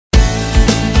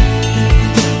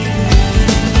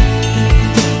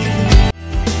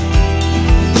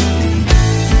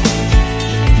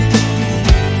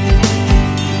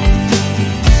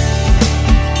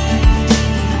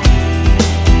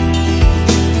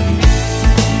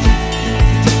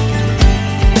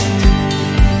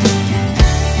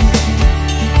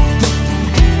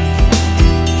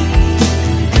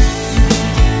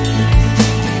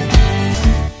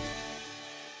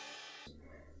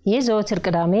ዘወትር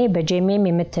ቅዳሜ በጂኤምኤም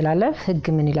የምትላለፍ ህግ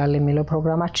ምን ይላል የሚለው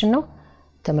ፕሮግራማችን ነው።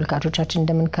 ተመልካቾቻችን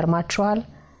እንደምን ከርማችኋል?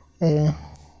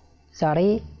 ዛሬ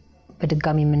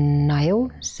በድጋሚ የምናየው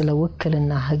ስለ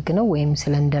ውክልና ህግ ነው ወይም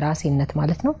ስለ እንደራሴነት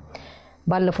ማለት ነው።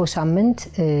 ባለፈው ሳምንት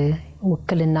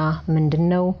ውክልና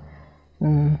ምንድነው?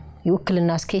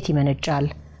 የውክልና ስኬት ይመነጫል፣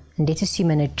 እንዴትስ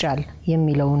ይመነጫል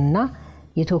የሚለውንና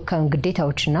የተወካዩን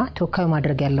ግዴታዎችና ተወካዩ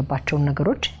ማድረግ ያለባቸውን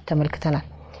ነገሮች ተመልክተናል።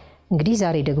 እንግዲህ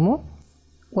ዛሬ ደግሞ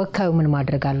ወካዩ ምን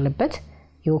ማድረግ አለበት፣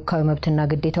 የወካዩ መብትና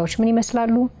ግዴታዎች ምን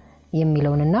ይመስላሉ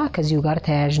የሚለውንና ከዚሁ ጋር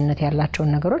ተያያዥነት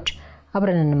ያላቸውን ነገሮች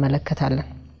አብረን እንመለከታለን።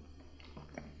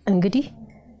 እንግዲህ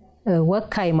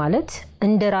ወካይ ማለት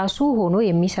እንደራሱ ሆኖ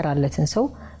የሚሰራለትን ሰው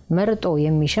መርጦ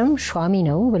የሚሸም ሿሚ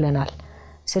ነው ብለናል።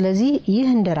 ስለዚህ ይህ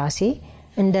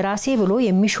እንደራሴ ብሎ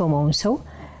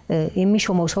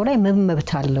የሚሾመው ሰው ላይ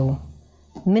መብት አለው፣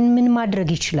 ምን ማድረግ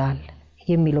ይችላል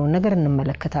የሚለውን ነገር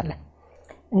እንመለከታለን።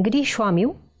 እንግዲህ ሿሚው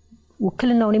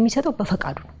ውክልናውን የሚሰጠው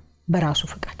በፈቃዱ ነው፣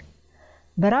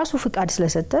 በራሱ ፍቃድ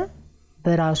ስለሰጠ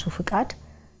በራሱ ፍቃድ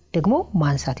ደግሞ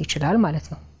ማንሳት ይችላል ማለት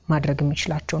ነው። ማድረግ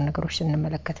የሚችላቸው ነገሮች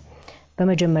እንመለከት።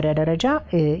 በመጀመሪያ ደረጃ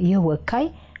ይህ ወካይ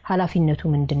ኃላፊነቱ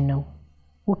ምንድነው?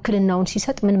 ውክልናውን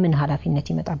ሲሰጥ ምን ኃላፊነት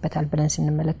ይመጣበታል ብለን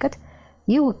ስንመለከት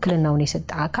ይህ ውክልናውን የሰጠ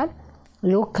አካል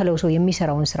የወከለው ሰው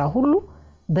የሚሰራውን ስራ ሁሉ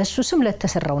በሱ ስም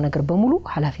ለተሰራው ነገር በሙሉ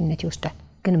ኃላፊነት ይወስዳል።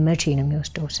 ግን መቼ ነው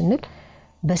የሚወስደው ስንል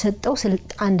በሰጠው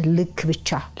ስልጣን ልክ ብቻ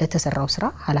ለተሰራው ስራ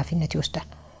ኃላፊነት ይወስዳል።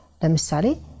 ለምሳሌ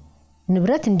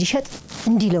ንብረት እንዲሸጥ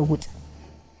እንዲለውጥ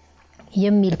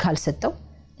የሚል ካልሰጠው፣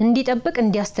 እንዲጠብቅ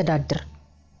እንዲያስተዳድር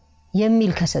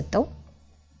የሚል ከሰጠው፣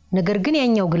 ነገር ግን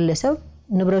ያኛው ግለሰብ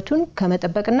ንብረቱን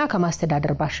ከመጠበቅና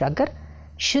ከማስተዳደር ባሻገር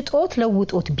ሽጦት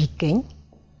ለውጦት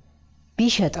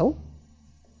ቢሸጠው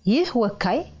ይህ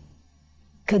ወካይ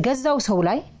ከገዛው ሰው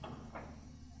ላይ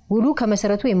ውሉ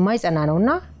ከመሰረቱ የማይጸና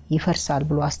ነውና ይፈርሳል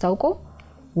ብሎ አስታውቆ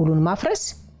ውሉን ማፍረስ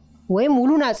ወይም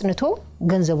ውሉን አጽንቶ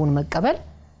ገንዘቡን መቀበል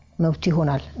መብት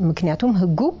ይሆናል። ምክንያቱም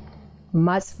ህጉ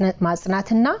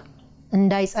ማጽናትና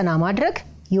እንዳይጸና ማድረግ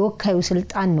የወካዩ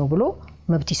ስልጣን ነው ብሎ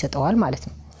መብት ይሰጠዋል ማለት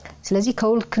ነው። ስለዚህ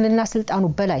ከውክልና ስልጣኑ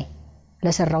በላይ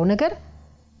ለሰራው ነገር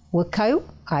ወካዩ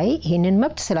ይሄንን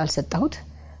መብት ስላልሰጣሁት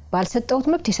ባልሰጠሁት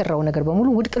መብት የሰራው ነገር በሙሉ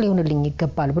ውድቅ ሊሆንልኝ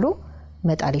ይገባል ብሎ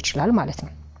መጣል ይችላል ማለት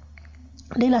ነው።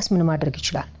 ሌላስ ምን ማድረግ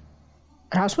ይችላል?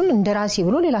 ራሱን እንደራሴ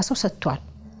ብሎ ሌላ ሰው ሰጥቷል።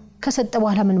 ከሰጠ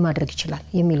በኋላ ምን ማድረግ ይችላል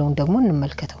የሚለውን ደግሞ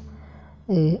እንመልከተው።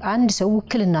 አንድ ሰው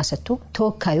ውክልና ሰጥቶ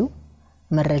ተወካዩ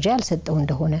መረጃ ያልሰጠው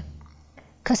እንደሆነ፣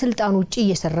 ከስልጣኑ ውጪ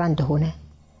እየሰራ እንደሆነ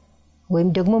ወይም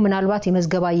ደግሞ ምናልባት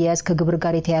የመዝገባ አያያዝ ከግብር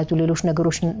ጋር የተያያዙ ሌሎች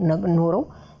ነገሮች ኖረው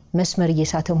መስመር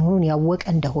እየሳተ መሆኑን ያወቀ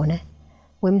እንደሆነ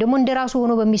ወይም ደግሞ እንደራሱ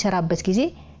ሆኖ በሚሰራበት ጊዜ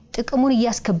ጥቅሙን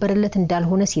እያስከበረለት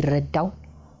እንዳልሆነ ሲረዳው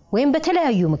ወይም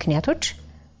በተለያዩ ምክንያቶች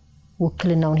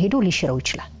ውክልናውን ሄዶ ሊሽረው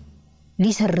ይችላል፣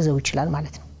 ሊሰርዘው ይችላል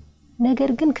ማለት ነው። ነገር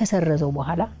ግን ከሰረዘው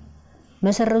በኋላ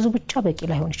መሰረዙ ብቻ በቂ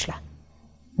ላይሆን ይችላል።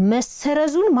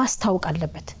 መሰረዙን ማስታወቅ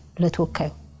አለበት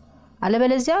ለተወካዩ።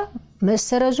 አለበለዚያ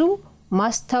መሰረዙ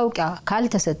ማስታወቂያ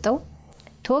ካልተሰጠው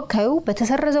ተወካዩ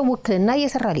በተሰረዘው ውክልና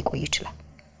እየሰራ ሊቆይ ይችላል።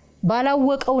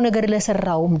 ባላወቀው ነገር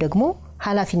ለሰራውም ደግሞ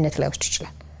ኃላፊነት ላይወስድ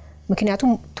ይችላል።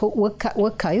 ምክንያቱም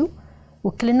ወካዩ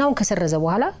ውክልናውን ከሰረዘ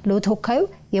በኋላ ለተወካዩ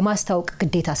የማስታወቅ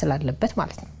ግዴታ ስላለበት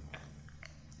ማለት ነው።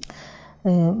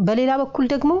 በሌላ በኩል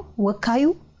ደግሞ ወካዩ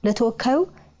ለተወካዩ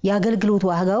የአገልግሎት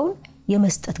ዋጋውን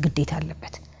የመስጠት ግዴታ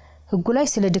አለበት። ህጉ ላይ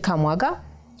ስለ ድካም ዋጋ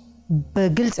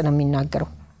በግልጽ ነው የሚናገረው፣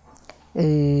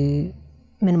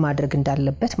 ምን ማድረግ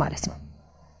እንዳለበት ማለት ነው።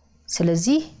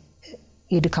 ስለዚህ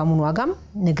የድካሙን ዋጋም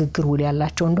ንግግር ውል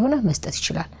ያላቸው እንደሆነ መስጠት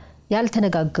ይችላል።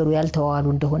 ያልተነጋገሩ ያልተዋዋሉ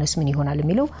እንደሆነስ ምን ይሆናል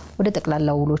የሚለው ወደ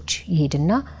ጠቅላላ ውሎች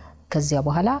ይሄድና ከዚያ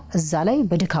በኋላ እዛ ላይ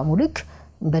በድካሙ ልክ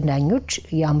በዳኞች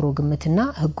የአምሮ ግምትና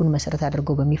ህጉን መሰረት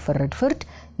አድርገው በሚፈረድ ፍርድ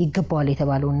ይገባዋል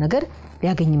የተባለውን ነገር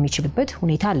ሊያገኝ የሚችልበት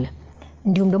ሁኔታ አለ።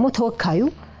 እንዲሁም ደግሞ ተወካዩ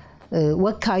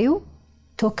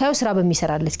ስራ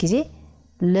በሚሰራለት ጊዜ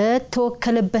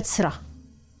ለተወከለበት ስራ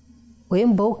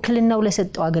ወይም በውክልናው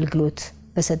ለሰጠው አገልግሎት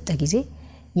በሰጠ ጊዜ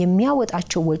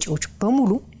የሚያወጣቸው ወጪዎች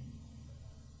በሙሉ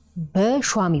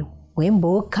በሿሚው ወይም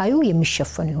በወካዩ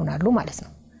የሚሸፈኑ ይሆናሉ ማለት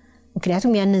ነው።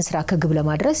 ምክንያቱም ያንን ስራ ከግብ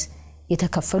ለማድረስ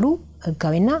የተከፈሉ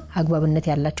ህጋዊና አግባብነት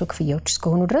ያላቸው ክፍያዎች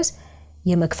እስከሆኑ ድረስ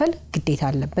የመክፈል ግዴታ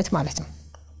አለበት ማለት ነው።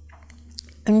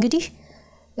 እንግዲህ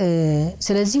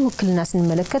ስለዚህ ውክልና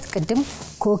ስንመለከት ቅድም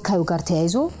ከወካዩ ጋር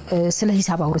ተያይዞ ስለ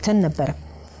ሂሳብ አውርተን ነበር።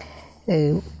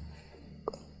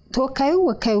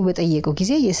 ወካዩ በጠየቀው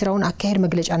ጊዜ የስራውን አካሄድ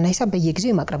መግለጫና ሂሳብ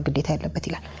በየጊዜው ማቅረብ ግዴታ ያለበት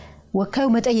ይላል። ወካዩ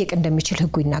መጠየቅ እንደሚችል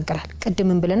ህጉ ይናገራል።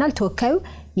 ቅድምም ብለናል ተወካዩ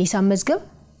የሂሳብ መዝገብ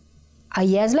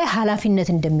አያያዝ ላይ ኃላፊነት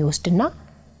እንደሚወስድና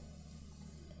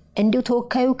እንዲው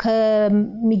ተወካዩ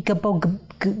ከሚገባው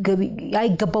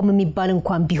አይገባው የሚባል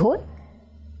እንኳን ቢሆን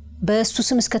በእሱ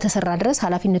ስም እስከ ተሰራ ድረስ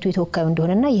ኃላፊነቱ የተወካዩ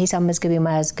እንደሆነና የሂሳብ መዝገብ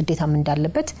የማያዝ ግዴታም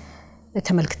እንዳለበት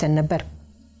ተመልክተን ነበር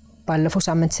ባለፈው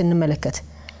ሳምንት ስንመለከት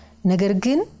ነገር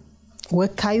ግን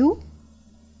ወካዩ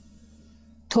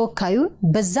ተወካዩ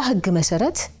በዛ ህግ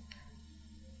መሰረት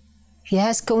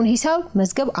የያዝከውን ሂሳብ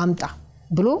መዝገብ አምጣ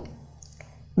ብሎ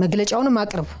መግለጫውን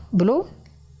ማቅረብ ብሎ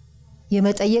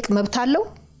የመጠየቅ መብት አለው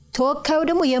ተወካዩ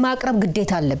ደግሞ የማቅረብ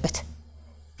ግዴታ አለበት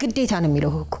ግዴታ ነው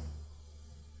የሚለው ህጉ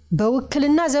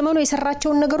በውክልና ዘመኑ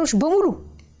የሰራቸውን ነገሮች በሙሉ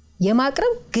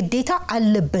የማቅረብ ግዴታ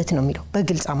አለበት ነው የሚለው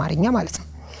በግልጽ አማርኛ ማለት ነው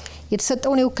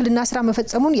የተሰጠውን የውክልና ስራ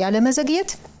መፈጸሙን ያለ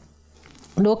መዘግየት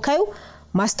ለወካዩ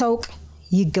ማስታወቅ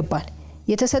ይገባል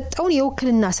የተሰጠውን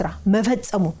የውክልና ስራ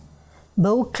መፈጸሙ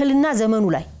በውክልና ዘመኑ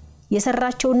ላይ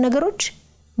የሰራቸውን ነገሮች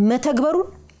መተግበሩን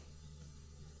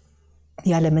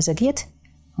ያለ መዘግየት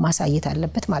ማሳየት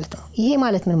አለበት ማለት ነው ይሄ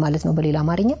ማለት ምን ማለት ነው በሌላ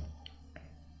አማርኛ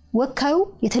ወካዩ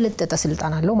የተለጠጠ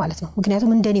ስልጣን አለው ማለት ነው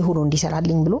ምክንያቱም እንደኔ ሆኖ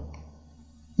እንዲሰራልኝ ብሎ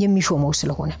የሚሾመው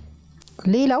ስለሆነ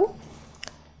ሌላው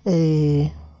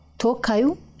ተወካዩ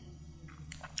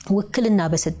ውክልና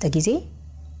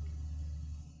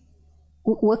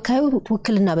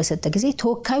በሰጠ ጊዜ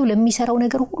ተወካዩ ለሚሰራው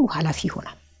ነገር ሁሉ ኃላፊ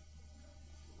ይሆናል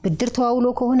ብድር ተዋውሎ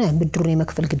ከሆነ ብድሩን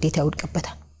የመክፈል ግዴታ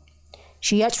ይወድቅበታል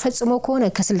ሽያጭ ፈጽሞ ከሆነ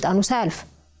ከስልጣኑ ሳያልፍ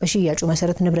በሽያጩ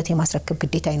መሰረት ንብረት የማስረከብ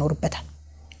ግዴታ ይኖርበታል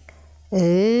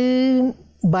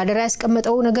ባለራ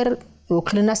ያስቀመጠው ነገር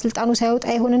ውክልና ስልጣኑ ሳይወጣ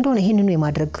ይሆን እንደሆነ ይሄንኑ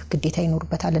የማድረግ ግዴታ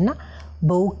ይኖርበታልና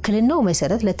በውክልናው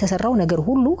መሰረት ለተሰራው ነገር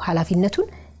ሁሉ ኃላፊነቱን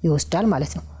ይወስዳል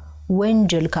ማለት ነው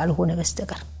ወንጀል ካልሆነ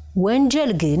በስተቀር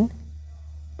ወንጀል ግን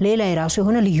ሌላ የራሱ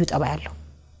የሆነ ልዩ ጠባይ አለው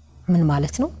ምን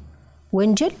ማለት ነው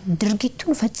ወንጀል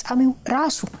ድርጊቱን ፈጻሚው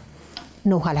ራሱ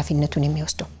ነው ኃላፊነቱን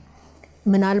የሚወስደው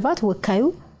ምናልባት ወካዩ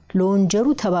ለወንጀሉ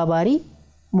ተባባሪ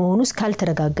መሆኑስ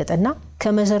ካልተረጋገጠና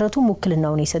ከመሰረቱ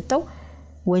ውክልናውን የሰጠው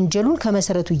ወንጀሉን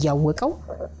ከመሰረቱ ያወቀው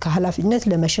ከኃላፊነት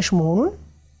ለመሸሽ መሆኑን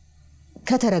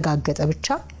ከተረጋገጠ ብቻ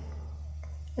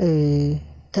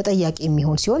ተጠያቂ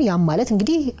የሚሆን ሲሆን ያም ማለት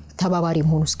እንግዲህ ተባባሪ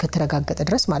መሆኑስ ከተረጋገጠ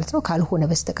ድረስ ማለት ነው ካልሆነ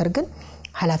በስተቀር ግን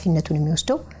ኃላፊነቱን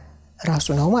የሚወስደው ራሱ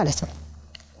ነው ማለት ነው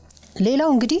ሌላው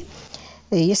እንግዲህ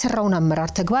የሰራውን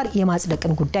አመራር ተግባር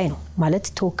የማጽደቅን ጉዳይ ነው ማለት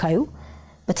ተወካዩ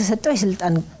በተሰጠው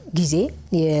የስልጣን ጊዜ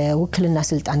የውክልና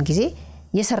ስልጣን ጊዜ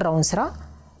የሰራውን ስራ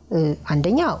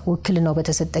አንደኛ ውክልናው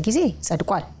በተሰጠ ጊዜ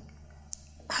ጸድቋል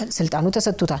ስልጣኑ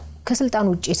ተሰጥቷል ከስልጣኑ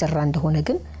ውጪ የሰራ እንደሆነ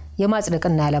ግን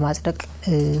የማጽደቅና ያለ ማጽደቅ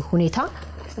ሁኔታ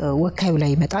ወካዩ ላይ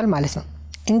ይመጣል ማለት ነው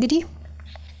እንግዲህ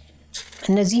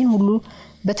እነዚህን ሁሉ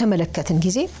በተመለከተን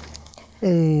ጊዜ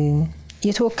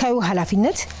የተወካዩ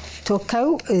ኃላፊነት ተወካዩ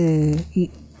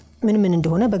ምን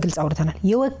እንደሆነ በግልጽ አውርተናል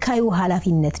የወካዩ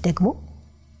ኃላፊነት ደግሞ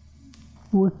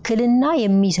ውክልና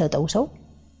የሚሰጠው ሰው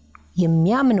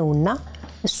የሚያምነውና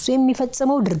እሱ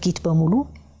የሚፈጽመው ድርጊት በሙሉ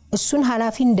እሱን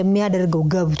ኃላፊ እንደሚያደርገው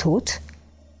ገብቶት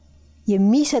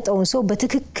የሚሰጠውን ሰው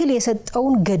በትክክል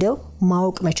የሰጠውን ገደብ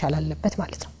ማወቅ መቻል አለበት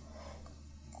ማለት ነው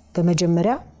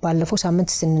በመጀመሪያ ባለፈው ሳምንት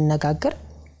ስንነጋገር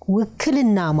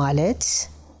ውክልና ማለት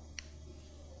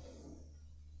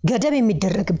ገደብ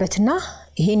የሚደረግበትና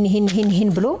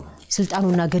ይሄን ብሎ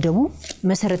ስልጣኑና ገደቡ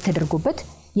መሰረት ተደርጎበት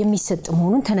የሚሰጥ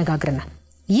መሆኑን ተነጋግረናል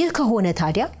ይህ ከሆነ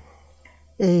ታዲያ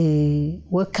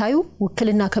ወካዩ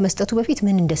ውክልና ከመስጠቱ በፊት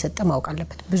ምን እንደሰጠ ማወቅ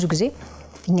አለበት ብዙ ጊዜ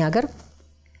እኛ ሀገር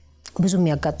ብዙ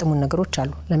የሚያጋጥሙን ነገሮች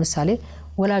አሉ ለምሳሌ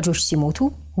ወላጆች ሲሞቱ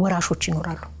ወራሾች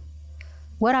ይኖራሉ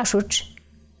ወራሾች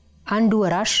አንዱ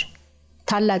ወራሽ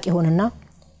ታላቅ ይሆንና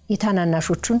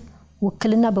የታናናሾቹን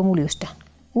ውክልና በሙሉ ይወስዳል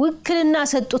ውክልና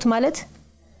ሰጡት ማለት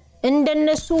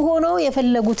እንደነሱ ሆኖ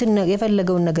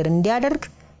የፈለገውን ነገር እንዲያደርግ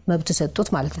መብት ሰጡት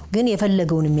ማለት ነው ግን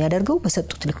የፈለገውን የሚያደርገው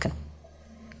በሰጡት ልክ ነው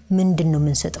ምንድነው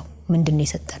የምንሰጠው ምንድነው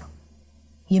የሰጠነው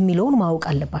የሚለውን ማወቅ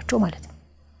አለባቸው ማለት ነው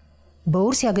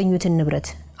በውርስ ያገኙትን ንብረት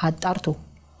አጣርቶ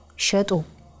ሸጦ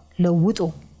ለውጦ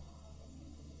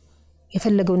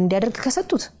የፈለገውን እንዲያደርግ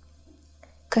ከሰጡት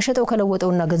ከሸጠው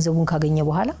ከለወጠውና ገንዘቡን ካገኘ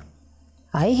በኋላ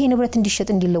ይሄ ንብረት እንዲሸጥ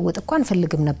እንዲለወጥ እንኳን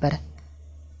ፈልግም ነበር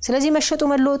ስለዚህ መሸጡ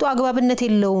መለወጡ አግባብነት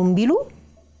የለውም ቢሉ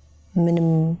ምንም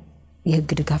የህግ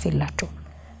ድጋፍ የላቸው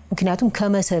ምክንያቱም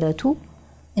ከመሰረቱ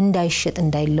እንዳይሸጥ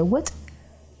እንዳይለወጥ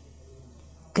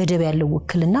ገደብ ያለው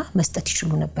ውክልና መስጠት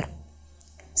ይችላሉ ነበር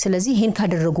ስለዚህ ይሄን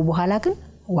ካደረጉ በኋላ ግን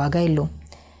ዋጋ የለውም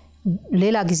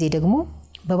ሌላ ጊዜ ደግሞ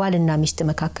በባልና ሚስት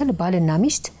መካከል ባልና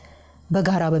ሚስት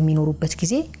በጋራ በሚኖሩበት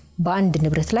ጊዜ በአንድ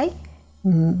ንብረት ላይ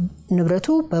ንብረቱ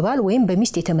በባል ወይም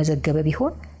በሚስት የተመዘገበ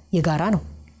ቢሆን የጋራ ነው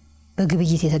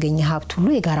በግብይት የተገኘ ሀብት ሁሉ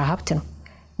የጋራ ሀብት ነው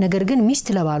ነገር ግን ሚስት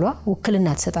ለባሏ ውክልና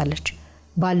ትሰጣለች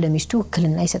ባል ለሚስቱ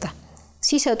ውክልና ይሰጣል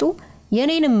ሲሰጡ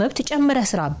የኔንም መብት ጨምረህ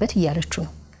ስራበት እያለችው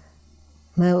ነው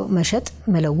መሸጥ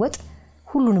መለወጥ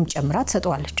ሁሉንም ጨምራ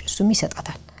ተሰጣዋለች እሱም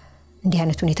ይሰጣታል እንዲህ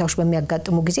አይነት ሁኔታዎች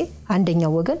በሚያጋጥሙ ጊዜ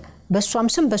አንደኛው ወገን በሷም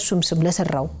ስም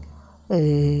ለሰራው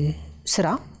ስራ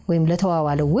ወይም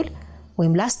ለተዋዋለው ውል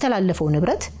ወይም ላስተላለፈው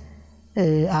ንብረት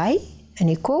አይ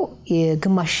እኔኮ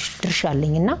የግማሽ ድርሻ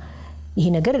አለኝና ይሄ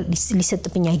ነገር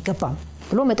ሊሰጥብኝ አይገባም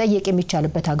ብሎ መጠየቅ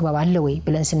የሚቻልበት አግባብ አለ ወይ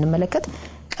ብለን ስንመለከት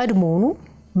ቀድሞውኑ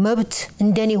መብት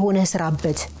እንደኔ ሆነ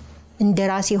ስራበት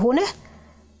እንደራሴ ሆነ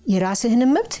የራስህን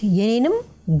መብት የኔንም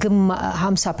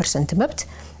 50% መብት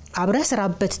አብረህ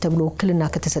ስራበት ተብሎ ወክልና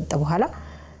ከተሰጠ በኋላ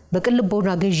በቅልቦና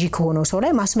ገዢ ከሆነው ሰው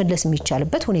ላይ ማስመለስ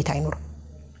የሚቻልበት ሁኔታ አይኖርም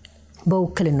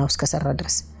በወክልናው እስከሰራ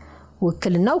ድረስ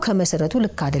ወክልናው ከመሰረቱ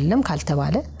ልክ አይደለም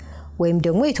ካልተባለ ወይም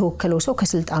ደግሞ የተወከለው ሰው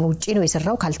ከስልጣኑ ውጪ ነው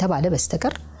የሰራው ካልተባለ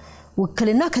በስተቀር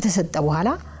ወክልና ከተሰጠ በኋላ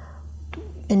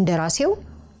እንደራሴው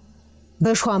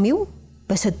በሿሚው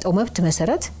በሰጠው መብት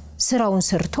መሰረት ስራውን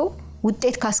ሰርቶ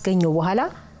ውጤት ካስገኘው በኋላ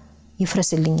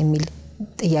ይፍረስልኝ የሚል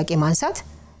ጥያቄ ማንሳት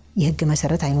የህግ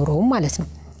መሰረት አይኖርውም ማለት ነው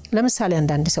ለምሳሌ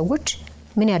አንዳንድ ሰዎች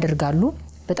ምን ያደርጋሉ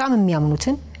በጣም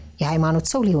የሚያምኑትን የሃይማኖት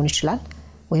ሰው ሊሆን ይችላል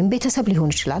ወይም ቤተሰብ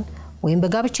ሊሆን ይችላል ወይም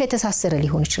በጋብቻ የተሳሰረ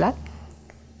ሊሆን ይችላል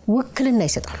ውክልና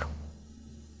ይሰጣሉ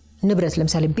ንብረት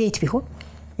ለምሳሌ ቤት ቢሆን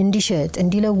እንዲሸጥ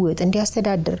እንዲለውጥ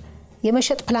እንዲያስተዳድር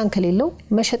የመሸጥ ፕላን ከሌለው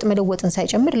መሸጥ መለወጥን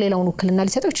ሳይጨምር ሌላውን ውክልና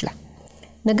ሊሰጠው ይችላል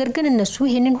ነገር ግን እነሱ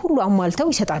ይሄንን ሁሉ አሟልተው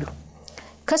ይሰጣሉ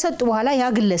ከሰጡ በኋላ ያ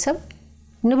ግለሰብ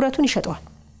ንብረቱን ይሸጣል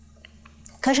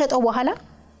ከሸጠው በኋላ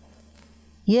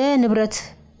የንብረት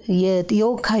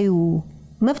የወካዩ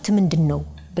መብት ምንድነው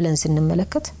ብለን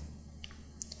ስንመለከት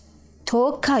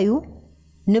ተወካዩ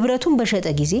ንብረቱን በሸጠ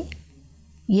ጊዜ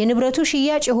የንብረቱ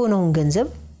ሽያጭ የሆነውን ገንዘብ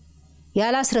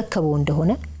ያላስረከበው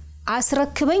እንደሆነ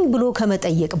አስረክበኝ ብሎ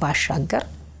ከመጠየቅ ባሻገር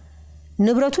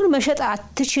ንብረቱን መሸጥ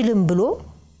አትችልም ብሎ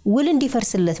ውል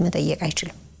እንዲፈርስለት መጠየቅ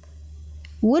አይችልም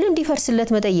ውል እንዲፈርስለት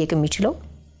መጠየቅ የሚችለው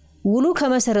ውሉ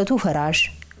ከመሰረቱ ፈራሽ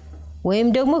ወይም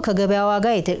ደግሞ ከገበያ ዋጋ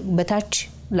በታች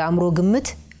ለአምሮ ግምት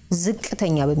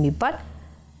ዝቅተኛ በሚባል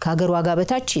ከሀገር ዋጋ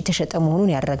በታች የተሸጠ መሆኑን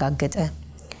ያረጋገጠ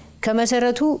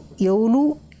ከመሰረቱ የውሉ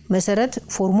መሰረት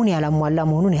ፎርሙን ያላሟላ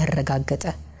መሆኑን ያረጋገጠ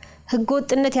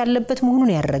ህገወጥነት ያለበት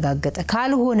መሆኑን ያረጋገጠ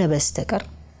ካልሆነ በስተቀር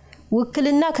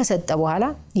ውክልና ከሰጠ በኋላ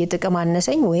የጥቅም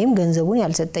አነሰኝ ወይም ገንዘቡን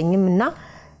ያልሰጠኝምና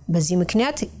በዚህ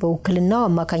ምክንያት በውክልናው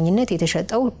አማካኝነት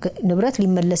የተሸጠው ንብረት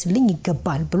ሊመለስልኝ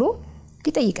ይገባል ብሎ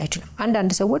ሊጠይቅ አይችልም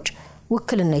አንዳንድ ሰዎች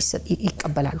ውክልና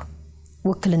ይቀበላሉ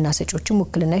ውክልና ሰጪዎችም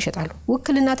ውክልና ይሸጣሉ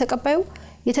ውክልና ተቀባዩ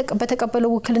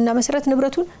በተቀበለው ውክልና መሰረት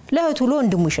ንብረቱን ለእህቱ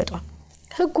ለወንድሙ ይሸጣል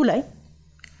ህጉ ላይ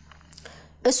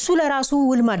እሱ ለራሱ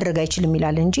ውል ማድረግ አይችልም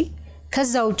ይላል እንጂ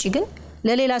ከዛ ውጪ ግን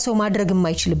ለሌላ ሰው ማድረግ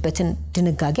የማይችልበትን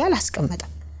ድንጋጌ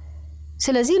አላስቀመጠም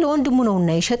ስለዚህ ለወንድሙ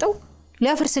ነውና ይሸጠው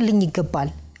ሊያፈርስልኝ ይገባል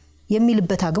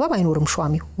የሚልበት አግባብ አይኖርም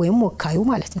ሿሚው ወይም ወካዩ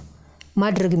ማለት ነው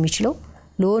ማድረግ የሚችለው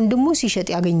ለወንድሙ ሲሸጥ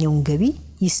ያገኘውን ገቢ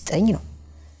ይስጠኝ ነው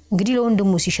እንግዲህ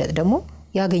ለወንድሙ ሲሸጥ ደግሞ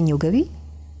ያገኘው ገቢ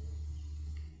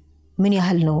ምን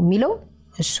ያህል ነው የሚለው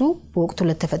እሱ በወቅቱ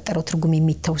ለተፈጠረው ትርጉም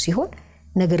የሚታው ሲሆን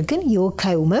ነገር ግን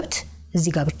የወካዩ መብት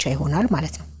እዚህ ጋር ብቻ ይሆናል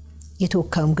ማለት ነው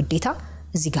የተወካዩም ግዴታ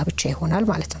እዚህ ጋር ብቻ ይሆናል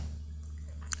ማለት ነው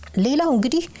ሌላው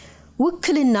እንግዲህ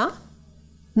ውክልና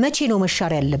መቼ ነው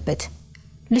መሻር ያለበት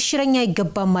ለሽረኛ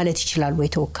ይገባም ማለት ይችላል ወይ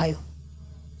ተወካዩ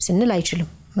ስንል አይችልም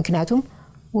ምክንያቱም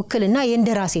ውክልና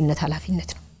የእንደራሴነት ኃላፊነት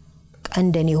ነው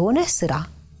እንደኔ ሆነ ስራ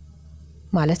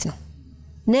ማለት ነው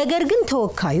ነገር ግን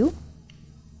ተወካዩ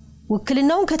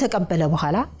ውክልናውን ከተቀበለ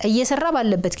በኋላ እየሰራ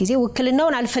ባለበት ጊዜ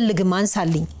ውክልናውን አልፈልግም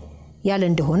አንሳልኝ ያለ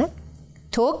እንደሆነ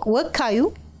ወካዩ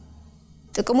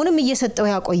ጥቅሙንም እየሰጠው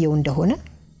ያቆየው እንደሆነ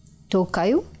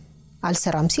ተወካዩ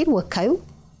አልሰራም ሲል ወካዩ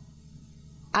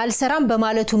አልሰራም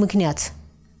በማለቱ ምክንያት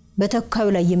በተወካዩ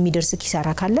ላይ የሚደርስ ኪሳራ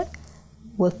ካለ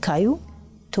ወካዩ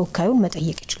ተወካዩን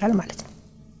መጠየቅ ይችላል ማለት ነው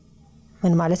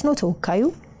ምን ማለት ነው ተወካዩ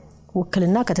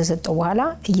ውክልና ከተሰጠው በኋላ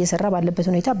እየሰራ ባለበት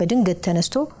ሁኔታ በድንገት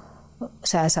ተነስቶ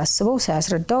ሳያሳስበው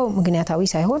ሳያስረዳው ምክንያታዊ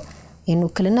ሳይሆን ይህን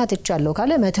ውክልና ተጫለው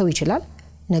ካለ መተው ይችላል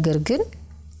ነገር ግን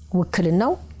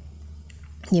ውክልናው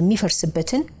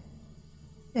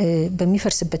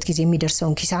በሚፈርስበት ጊዜ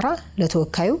የሚደርሰውን ኪሳራ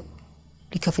ለተወካዩ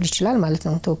ሊከፍል ይችላል ማለት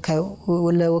ነው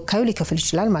ለወካዩ ሊከፍል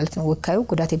ይችላል ማለት ነው ወካዩ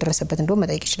ጉዳት የደረሰበት እንደሆነ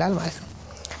መጠየቅ ይችላል ማለት ነው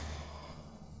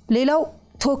ሌላው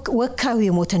ወካዩ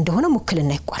የሞተ እንደሆነ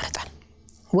ውክልና ይቋረጣል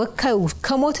ወካዩ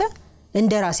ከሞተ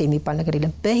እንደራሴ የሚባል ነገር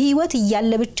የለም በህይወት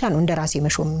እያለ ብቻ ነው እንደራሴ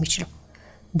መሾም የሚችለው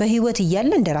በህይወት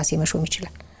እያለ እንደራሴ መሾም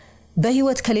ይችላል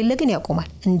በህይወት ከሌለ ግን ያቆማል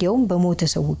እንዲያውም በሞተ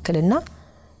ሰው ውክልና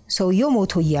ሰውየው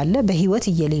ሞቶ እያለ በህይወት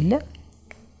እየሌለ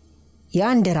ያ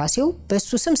እንደራሴው በሱ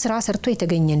ስም ስራ ሰርቶ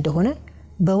የተገኘ እንደሆነ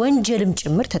በወንጀልም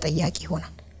ጭምር ተጠያቂ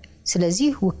ይሆናል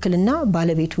ስለዚህ ውክልና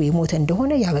ባለቤቱ የሞተ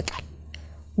እንደሆነ ያበቃል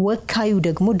ወካዩ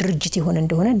ደግሞ ድርጅት የሆነ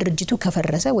እንደሆነ ድርጅቱ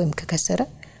ከፈረሰ ወይም ከከሰረ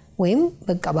ወይም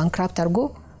በቃ ባንክራፕት አድርጎ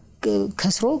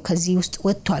ከስሮ ከዚህ ውስጥ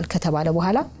ወጥቷል ከተባለ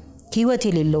በኋላ ህይወት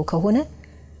የሌለው ከሆነ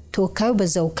ተወካዩ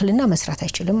በዛው ውክልና መስራት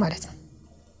አይችልም ማለት ነው።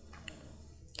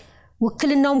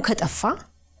 ውክልናውም ከጠፋ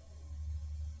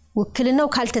ውክልናው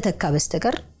ካልተተካ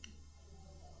በስተቀር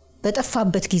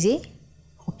በጠፋበት ጊዜ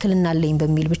ውክልና አለኝ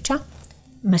በሚል ብቻ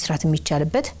መስራት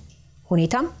የሚቻልበት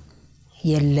ሁኔታም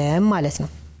የለም ማለት ነው።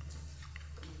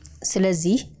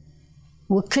 ስለዚህ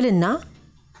ውክልና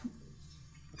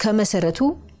ከመሰረቱ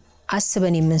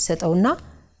አስበን የምንሰጠውና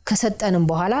ከሰጠንም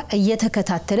በኋላ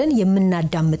እየተከታተለን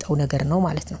የምናዳምጠው ነገር ነው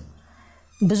ማለት ነው።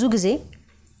 ብዙ ጊዜ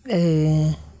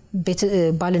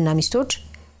ባልና ሚስቶች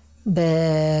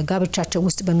በጋብቻቸው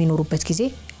ውስጥ በሚኖሩበት ጊዜ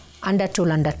አንዳቸው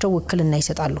ለአንዳቸው ውክልና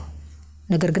ይሰጣሉ፣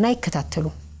 ነገር ግን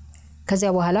አይከታተሉም። ከዚያ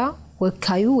በኋላ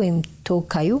ወካዩ ወይም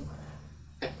ተወካዩ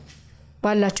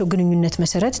ባላቸው ግንኙነት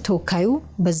መሰረት ተወካዩ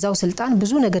በዛው ስልጣን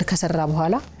ብዙ ነገር ከሰራ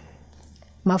በኋላ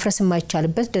ማፍረስ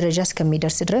የማይቻልበት ደረጃ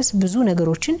እስከሚደርስ ድረስ ብዙ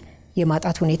ነገሮችን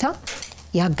የማጣት ሁኔታ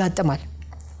ያጋጥማል።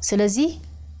 ስለዚህ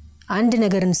አንድ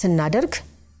ነገርን ስናደርግ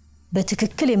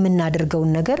በትክክል የምናደርገው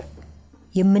ነገር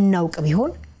የምናውቅ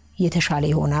ቢሆን የተሻለ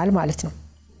ይሆናል ማለት ነው።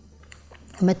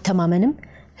 መተማመንም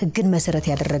ህግን መሰረት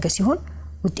ያደረገ ሲሆን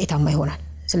ውጤታማ ይሆናል።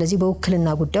 ስለዚህ በውክልና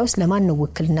ጉዳይ ውስጥ ለማን ነው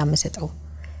ውክልና መሰጠው?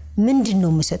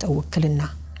 ምንድነው መሰጠው ውክልና?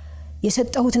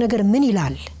 የሰጠሁት ነገር ምን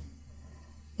ይላል?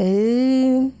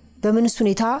 በምንስ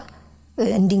ሁኔታ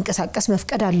እንዲንቀሳቀስ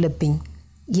መፍቀድ አለብኝ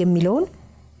የሚለውን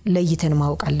ለይተን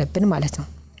ማወቅ አለብን ማለት ነው።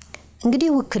 እንግዲህ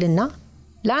ውክልና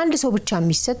ለአንድ ሰው ብቻ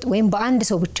የሚሰጥ ወይም በአንድ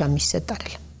ሰው ብቻ የሚሰጥ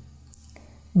አይደለም።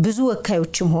 ብዙ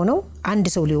ወካዮችም ሆነው አንድ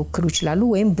ሰው ሊወክሉ ይችላሉ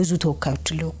ወይም ብዙ ተወካዮች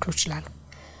ሊወክሉ ይችላሉ።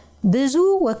 ብዙ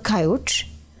ወካዮች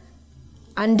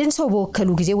አንድን ሰው በወከሉ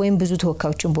ጊዜ ወይም ብዙ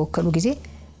ተወካዮችን በወከሉ ጊዜ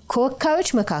ከወካዮች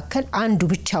መካከል አንዱ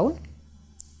ብቻውን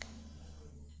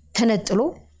ተነጥሎ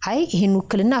አይ ይሄን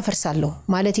ውክልና አፈርሳለሁ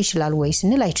ማለት ይችላል ወይ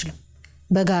ስንል አይችልም።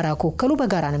 በጋራ ከወከሉ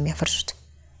በጋራ ነው የሚያፈርሱት።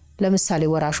 ለምሳሌ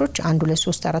ወራሾች 1 2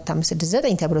 3 4 5 6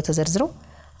 9 ተብለው ተዘርዝረው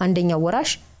አንደኛው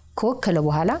ወራሽ ከወከለ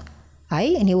በኋላ አይ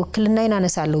እኔ ውክልናዬን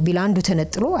አነሳለሁ ቢል አንዱ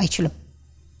ተነጥሎ አይችልም።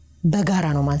 በጋራ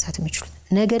ነው ማንሳት የሚችሉት።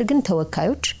 ነገር ግን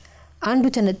ተወካዮች አንዱ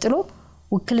ተነጥሎ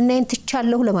ውክልናዬን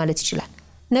ትቻለሁ ለማለት ይችላል።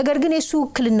 ነገር ግን የሱ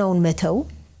ውክልናውን መተው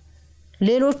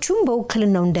ሌሎቹም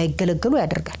በውክልናው እንዳይገለገሉ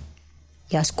ያደርጋል፣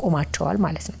 ያስቆማቸዋል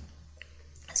ማለት ነው።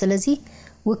 ስለዚህ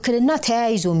ውክልና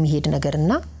ተያይዞ የሚሄድ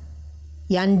ነገርና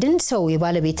ያንድን ሰው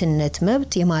የባለቤትነት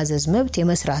መብት፣ የማዘዝ መብት፣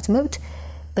 የመስራት መብት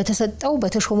በተሰጠው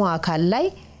በተሾመው አካል ላይ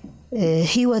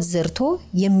ህይወት ዘርቶ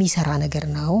የሚሰራ ነገር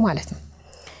ነው ማለት ነው።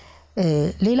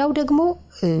 ሌላው ደግሞ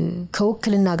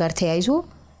ከውክልና ጋር ተያይዞ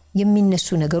የሚነሱ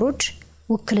ነገሮች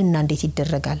ውክልና እንዴት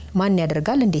ይደረጋል? ማን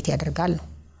ያደርጋል? እንዴት ያደርጋል ነው።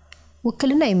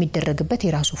 ውክልና የሚደረግበት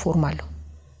የራሱ ፎርም አለው።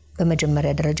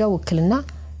 በመጀመሪያ ደረጃ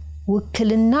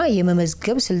ውክልና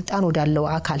የመመዝገብ ስልጣን ወዳለው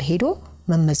አካል ሄዶ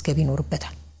መመዝገብ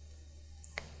ይኖርበታል።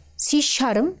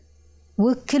 ሲሻርም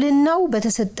ውክልናው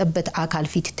በተሰጠበት አካል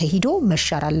ፊት ተሂዶ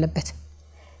መሻር አለበት።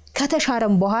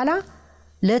 ከተሻረም በኋላ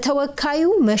ለተወካዩ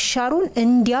መሻሩን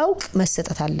እንዲያውቅ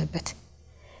መሰጠት አለበት።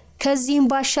 ከዚህም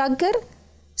ባሻገር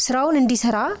ስራውን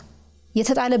እንዲሰራ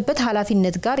የተጣለበት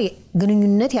ኃላፊነት ጋር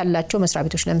ግንኙነት ያላቸው መስሪያ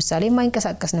ቤቶች ለምሳሌ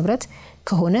የማይንቀሳቀስ ንብረት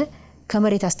ከሆነ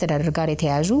ከመሬት አስተዳደር ጋር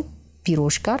የተያያዙ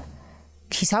ቢሮዎች ጋር፣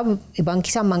 ባንክ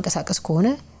ሂሳብ ማንቀሳቀስ ከሆነ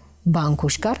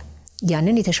ባንኮች ጋር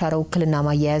ያንን የተሻረ ውክልና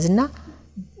ማያያዝና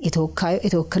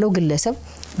የተወከለው ግለሰብ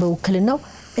በውክልናው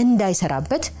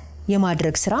እንዳይሰራበት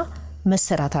የማድረግ ስራ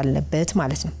መሰራት አለበት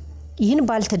ማለት ነው። ይህን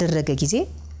ባልተደረገ ጊዜ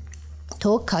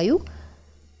ተወካዩ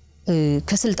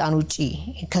ከስልጣን ውጪ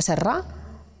ከሰራ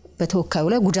በተወካዩ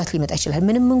ላይ ጉዳት ሊመጣ ይችላል።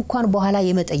 ምንም እንኳን በኋላ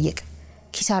የመጠየቅ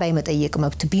ኪሳራ የመጠየቅ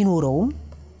መብት ቢኖረውም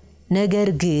ነገር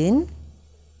ግን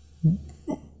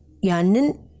ያንን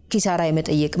ኪሳራ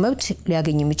የመጠየቅ መብት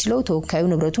ሊያገኝ የሚችለው ተወካዩ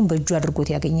ንብረቱን በእጁ አድርጎት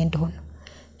ያገኘ እንደሆነ፣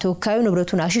 ተወካዩ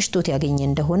ንብረቱን አሽሽቶት ያገኘ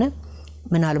እንደሆነ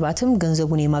ምናልባትም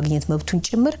ገንዘቡን የማግኘት መብቱን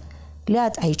ጭምር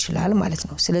ሊያጣ ይችላል ማለት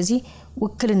ነው። ስለዚህ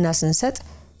ውክልና ስንሰጥ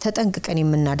ተጠንቅቀን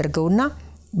የምናደርገውና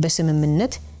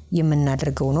በስምምነት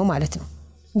የምናደርገው ነው ማለት ነው።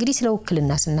 እንግዲህ ስለ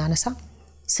ውክልና ስናነሳ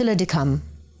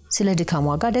ስለ ድካም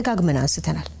ዋጋ ደጋግመን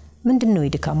አንስተናል። ምንድነው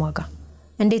የድካም ዋጋ?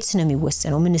 እንዴትስ ነው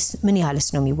የሚወሰነው? ምን ያህልስ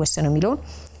ነው የሚወሰነው የሚለውን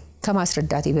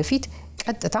ከማስረዳቴ በፊት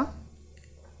ቀጥታ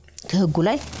ከህጉ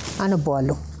ላይ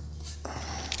አነባዋለሁ።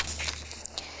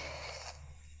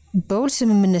 በውል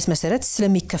ስምምነት መሰረት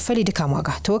ስለሚከፈል የድካም ዋጋ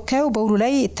ተወካዩ በውሉ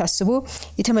ላይ ታስቦ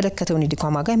የተመለከተውን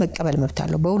የድካም ዋጋ መቀበል መብት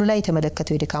አለው። በውሉ ላይ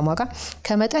የተመለከተው የድካም ዋጋ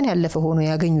ከመጠን ያለፈ ሆኖ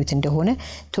ያገኙት እንደሆነ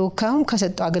ተወካዩም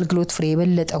ከሰጠው አገልግሎት ፍሬ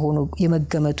የበለጠ ሆኖ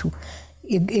የመገመቱ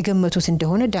የገመቱት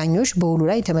እንደሆነ ዳኞች በውሉ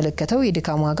ላይ ተመለከተው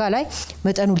የድካም ዋጋ ላይ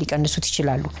መጠኑ ሊቀንሱት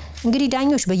ይችላሉ እንግዲህ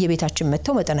ዳኞች በየቤታችን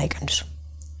መተው መጠን አይቀንሱ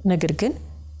ነገር ግን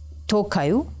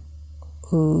ተወካዩ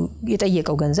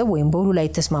የጠየቀው ገንዘብ ወይም በውሉ ላይ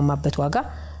ተስማማበት ዋጋ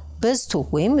በዝቶ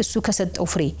ወይም እሱ ከሰጠው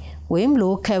ፍሬ ወይም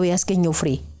ለወካዩ ያስገኘው ፍሬ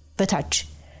በታች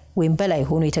ወይም በላይ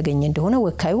ሆኖ የተገኘ እንደሆነ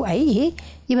ወካዩ አይ ይሄ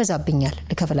ይበዛብኛል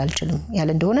ልከፈል አልችልም ያለ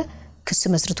እንደሆነ ክስ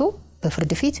መስርቶ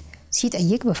በፍርድ ፊት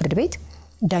ሲጠይቅ በፍርድ ቤት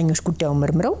ዳኞች ጉዳዩን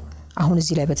መርምረው አሁን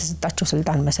እዚህ ላይ በተሰጣቸው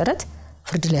ስልጣን መሰረት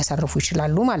ፍርድ ሊያሳርፉ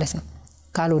ይችላሉ ማለት ነው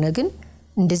ካልሆነ ግን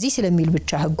እንደዚህ ስለሚል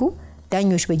ብቻ ህጉ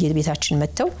ዳኞች በየቤታችን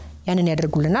መተው ያንን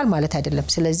ያደርጉልናል ማለት አይደለም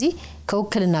ስለዚህ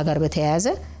ከውክልና ጋር በተያያዘ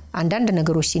አንዳንድ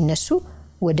ነገሮች ሲነሱ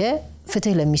ወደ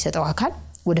ፍትህ ለሚሰጠው አካል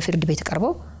ወደ ፍርድ ቤት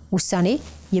ቀርበው ውሳኔ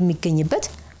የሚገኝበት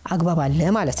አግባብ አለ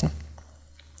ማለት ነው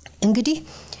እንግዲህ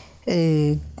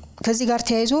ከዚህ ጋር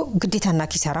ተያይዞ ግዴታና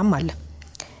ኪሳራም አለ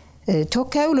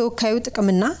ተወካዩ ለወካዩ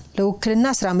ጥቅምና ለውክልና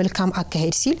ስራ መልካም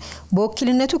አካሄድ ሲል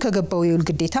በወኪልነቱ ከገባው የውል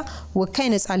ግዴታ ወካይ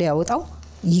ነፃ ሊያወጣው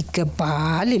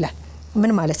ይገባል ይላል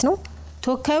ምን ማለት ነው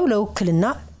ተወካዩ ለውክልና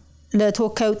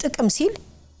ለተወካዩ ጥቅም ሲል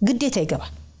ግዴታ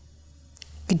ይገባል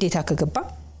ግዴታ ከገባ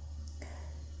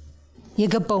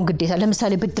የገባውን ግዴታ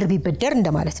ለምሳሌ ብድር ቢበደር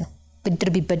እንደማለት ነው ብድር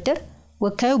ቢበደር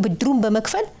ወካዩ ብድሩን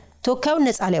በመክፈል ተወካዩ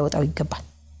ነፃ ሊያወጣው ይገባል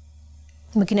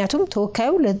ምክንያቱም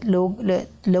ተወካዩ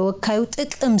ለወካዩ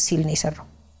ጥቅም ሲል ነው የሰራው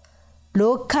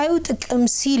ለወካዩ ጥቅም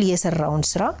ሲል የሰራውን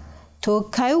ስራ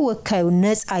ተወካዩ ወካዩ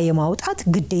ነፃ የማውጣት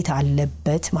ግዴታ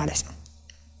አለበት ማለት ነው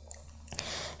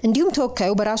እንዲሁም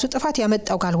ተወካዩ በራሱ ጥፋት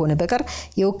ያመጣው ካልሆነ በቀር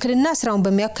የውክልና ስራውን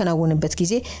በሚያከናውንበት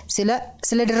ጊዜ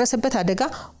ስለደረሰበት አደጋ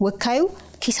ወካዩ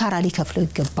ኪሳራ ሊከፍለው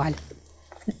ይገባል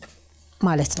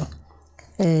ማለት ነው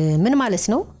ምን ማለት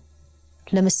ነው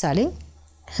ለምሳሌ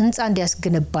ህንጻ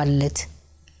እንዲያስገነባለት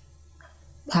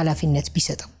ኃላፊነት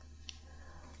ቢሰጠው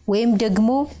ወይም ደግሞ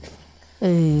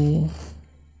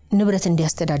ንብረት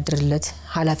እንዲያስተዳድርለት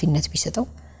ኃላፊነት ቢሰጠው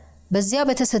በዚያ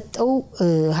በተሰጠው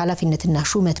ኃላፊነትና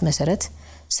ሹመት መሰረት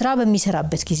ስራ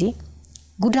በሚሰራበት ጊዜ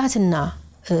ጉዳትና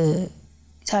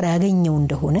ታራ ያገኘው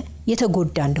እንደሆነ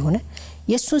የተጎዳ እንደሆነ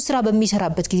የሱን ስራ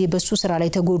በሚሰራበት ጊዜ በሱ ስራ ላይ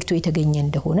ተጎድቶ የተገኘ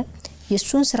እንደሆነ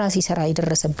የሱን ስራ ሲሰራ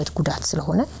የደረሰበት ጉዳት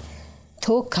ስለሆነ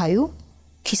ተወካዩ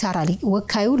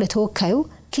ወካዩ ለተወካዩ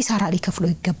ኪሳራ ሊከፍለው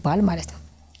ይገባል ማለት ነው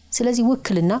ስለዚህ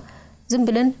ውክልና ዝም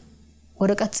ብለን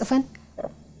ወረቀት ጽፈን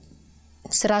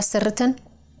ስራ አሰርተን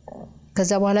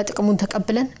ከዛ በኋላ ጥቅሙን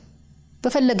ተቀብለን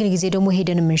በፈለግን ጊዜ ደግሞ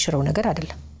ሄደን የምንሽረው ነገር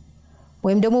አይደለም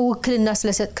ወይም ደግሞ ውክልና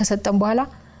ከሰጠን በኋላ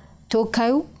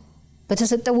ተወካዩ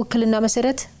በተሰጠው ውክልና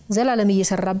መሰረት ዘላለም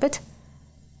እየሰራበት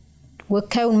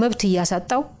ወካዩን መብት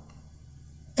ያሳጣው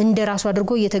እንደራሱ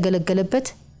አድርጎ እየተገለገለበት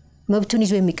መብቱን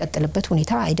ይዞ የሚቀጥልበት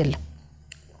ሁኔታ አይደለም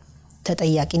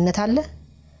ተጠያቂነት አለ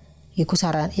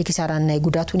የኪሳራና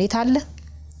የጉዳት ሁኔታ አለ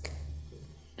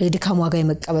ለድካም ዋጋ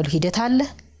የመቀበሉ ሂደት አለ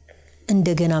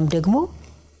እንደገናም ደግሞ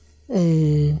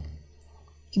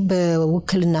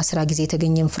በውክልና ስራ ጊዜ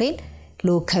የተገኘን ፍሬን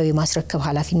ለወካዩ የማስረከብ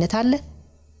ኃላፊነት አለ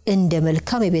እንደ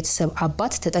መልካም የቤተሰብ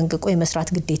አባት ተጠንቅቆ የመስራት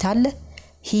ግዴታ አለ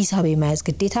ሂሳብ የማያዝ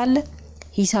ግዴታ አለ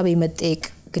ሂሳብ የመጠየቅ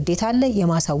ግዴታ አለ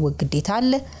የማሳወቅ ግዴታ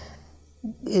አለ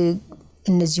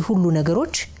እነዚህ ሁሉ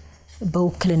ነገሮች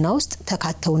በውክልና ውስጥ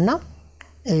ተካተውና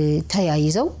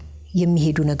ተያይዘው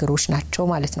የሚሄዱ ነገሮች ናቸው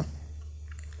ማለት ነው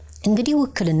እንግዲህ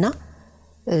ውክልና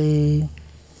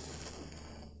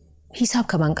ሂሳብ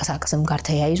ከማንቀሳቀስም ጋር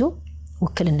ተያይዞ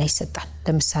ውክልና ይሰጣል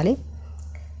ለምሳሌ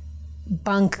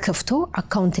ባንክ ከፍቶ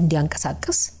አካውንት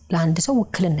እንዲያንቀሳቅስ ለአንድ ሰው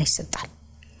ውክልና ይሰጣል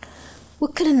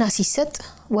ውክልና ሲሰጥ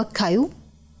ወካዩ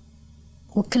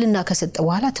ውክልና ከሰጠ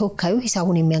በኋላ ተወካዩ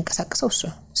ሂሳቡን የሚያንቀሳቅሰው እሱ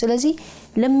ነው ስለዚህ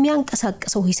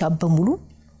ለሚያንቀሳቅሰው ሂሳብ በሙሉ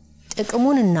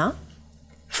ጥቅሙንና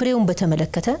ፍሬውን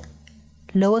በተመለከተ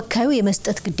ለወካዩ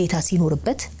የመስጠት ግዴታ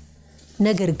ሲኖርበት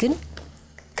ነገር ግን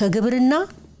ከግብርና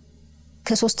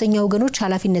ከሶስተኛ ወገኖች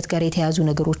ኃላፊነት ጋር የተያዙ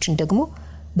ነገሮችን ደግሞ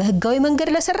በህጋዊ መንገድ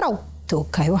ለሰራው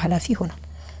ተወካዩ ኃላፊ ይሆናል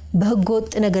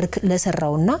በህገወጥ ነገር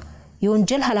ለሰራውና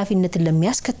የወንጀል ኃላፊነትን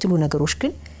ለሚያስከትሉ ነገሮች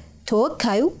ግን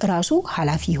ተወካዩ ራሱ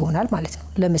ኃላፊ ይሆናል ማለት ነው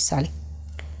ለምሳሌ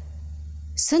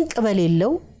ስንቅ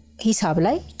በሌለው ሂሳብ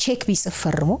ላይ ቼክ ቢጽፍ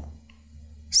ፈርሞ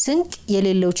ስንቅ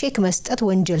የሌለው ቼክ መስጠት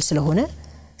ወንጀል ስለሆነ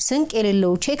ስንቅ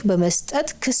የሌለው ቼክ በመስጠት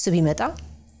ክስ ቢመጣ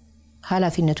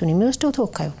ኃላፊነቱን የሚወስደው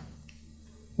ተወካዩ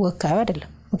ወካዩ አይደለም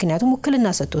ምክንያቱም ውክልና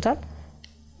ሰጥቶታል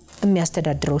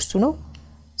የሚያስተዳድረው እሱ ነው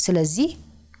ስለዚህ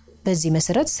በዚህ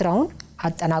መሰረት ስራውን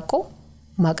አጠናቆ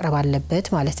ማቅረብ አለበት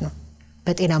ማለት ነው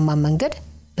በጤናማ መንገድ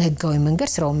በህጋዊ መንገድ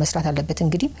ስራውን መስራት አለበት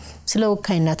እንግዲህ ስለ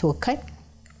ወካይና ተወካይ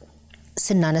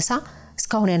ስናነሳ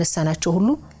እስካሁን ያነሳናቸው ሁሉ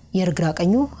የርግራ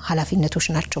ቀኙ ኃላፊነቶች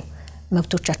ናቸው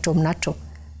መብቶቻቸውም ናቸው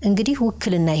እንግዲህ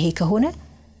ውክልና ይሄ ከሆነ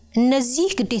እነዚህ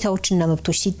ግዴታዎችና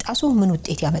መብቶች ሲጣሱ ምን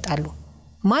ውጤት ያመጣሉ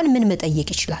ማን ምን መጠየቅ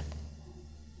ይችላል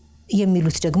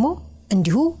የሚሉት ደግሞ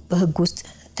እንዲሁ በህግ ውስጥ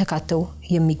ተካተው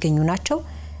የሚገኙ ናቸው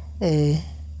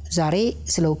ዛሬ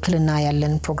ስለ ውክልና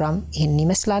ያለን ፕሮግራም ይሄን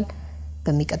ይመስላል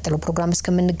በሚቀጥለው ፕሮግራም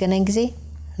እስከምንገናኝ ጊዜ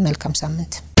መልካም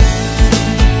ሳምንት